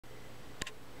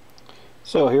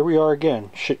So here we are again,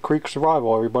 Shit Creek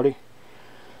Survival, everybody.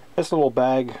 This little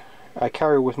bag I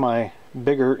carry with my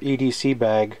bigger EDC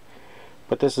bag,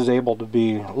 but this is able to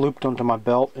be looped onto my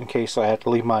belt in case I have to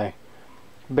leave my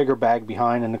bigger bag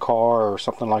behind in the car or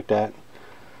something like that.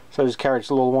 So I just carried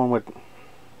this little one with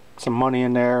some money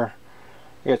in there.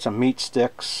 I got some meat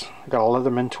sticks, I got a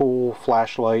Leatherman tool,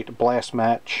 flashlight, a blast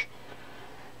match.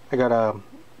 I got a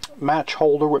match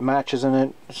holder with matches in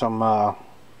it, some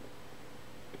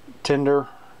tinder.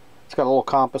 It's got a little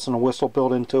compass and a whistle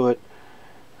built into it.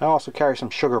 I also carry some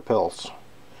sugar pills.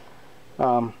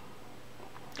 I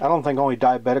don't think only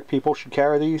diabetic people should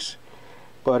carry these,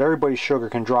 but everybody's sugar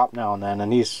can drop now and then,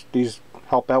 and these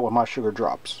help out with my sugar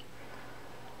drops.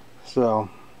 So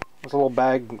this little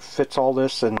bag fits all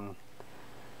this, and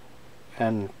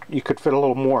you could fit a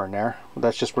little more in there.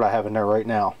 That's just what I have in there right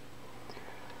now.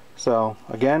 So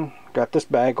again, got this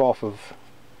bag off of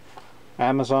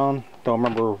Amazon. Don't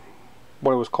remember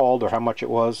what it was called or how much it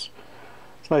was.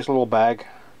 It's a nice little bag.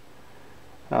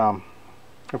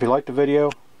 If you liked the video,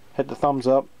 hit the thumbs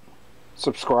up,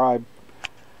 subscribe.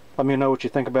 Let me know what you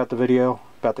think about the video,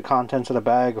 about the contents of the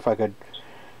bag,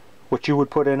 what you would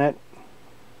put in it.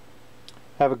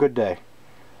 Have a good day,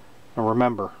 and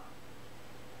remember,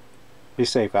 be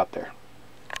safe out there.